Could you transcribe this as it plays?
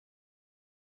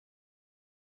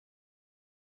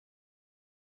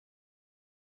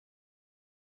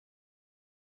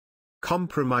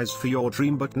Compromise for your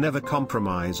dream, but never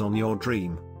compromise on your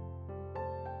dream.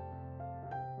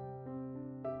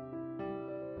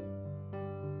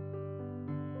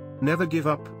 Never give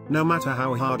up, no matter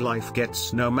how hard life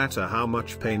gets, no matter how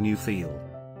much pain you feel.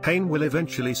 Pain will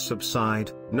eventually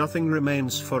subside, nothing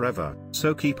remains forever,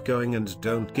 so keep going and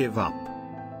don't give up.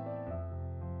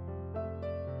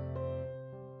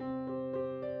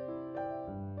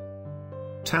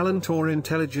 Talent or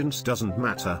intelligence doesn't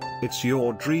matter, it's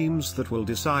your dreams that will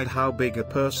decide how big a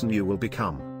person you will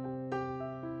become.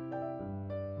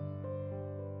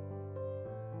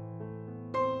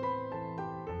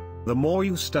 The more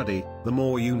you study, the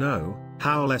more you know,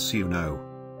 how less you know.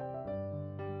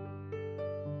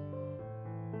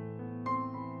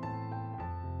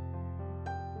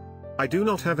 I do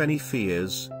not have any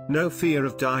fears, no fear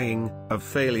of dying, of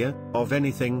failure, of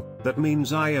anything. That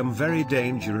means I am very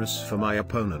dangerous for my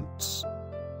opponents.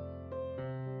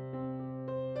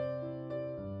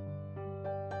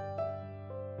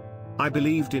 I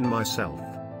believed in myself.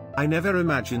 I never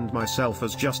imagined myself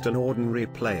as just an ordinary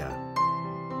player.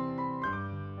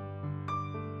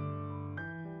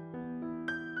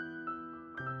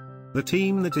 The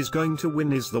team that is going to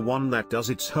win is the one that does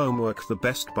its homework the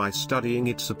best by studying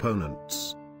its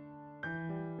opponents.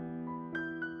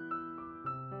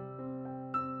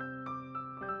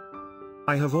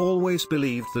 I have always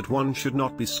believed that one should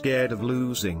not be scared of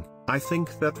losing. I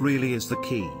think that really is the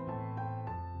key.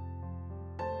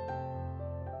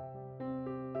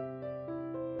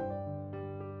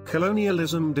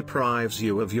 Colonialism deprives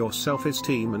you of your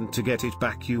self-esteem, and to get it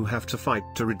back you have to fight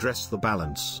to redress the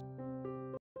balance.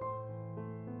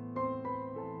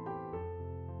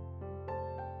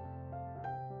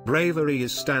 Bravery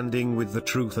is standing with the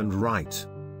truth and right.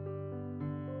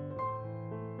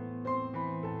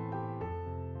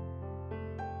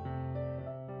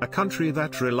 A country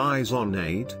that relies on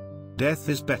aid, death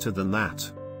is better than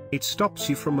that. It stops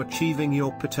you from achieving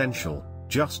your potential,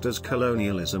 just as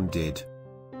colonialism did.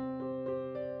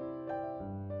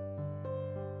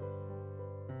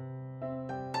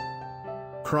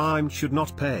 Crime should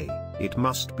not pay, it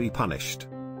must be punished.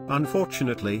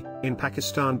 Unfortunately, in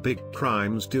Pakistan big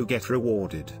crimes do get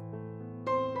rewarded.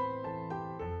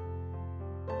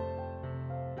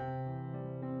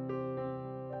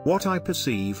 What I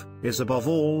perceive is above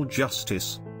all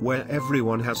justice, where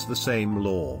everyone has the same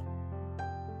law.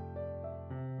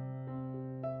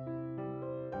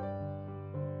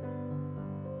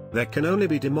 There can only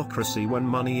be democracy when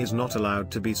money is not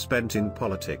allowed to be spent in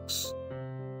politics.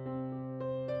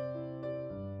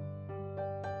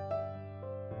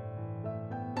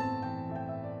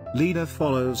 Leader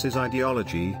follows his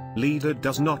ideology, leader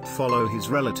does not follow his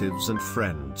relatives and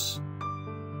friends.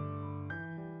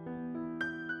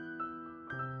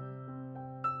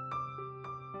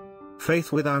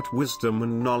 Faith without wisdom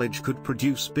and knowledge could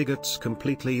produce bigots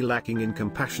completely lacking in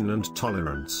compassion and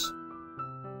tolerance.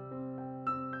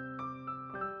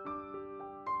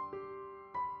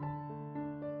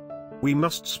 We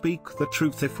must speak the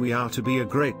truth if we are to be a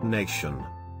great nation.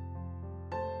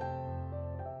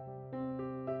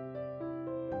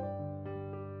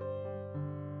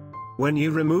 When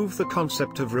you remove the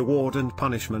concept of reward and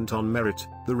punishment on merit,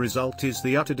 the result is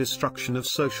the utter destruction of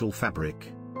social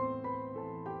fabric.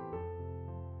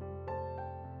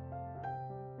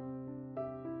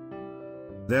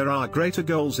 There are greater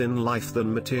goals in life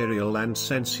than material and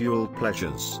sensual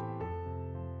pleasures.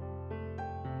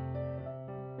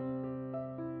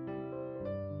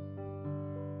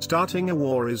 Starting a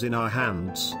war is in our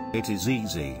hands, it is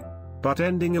easy. But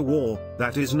ending a war,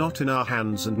 that is not in our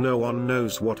hands, and no one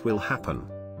knows what will happen.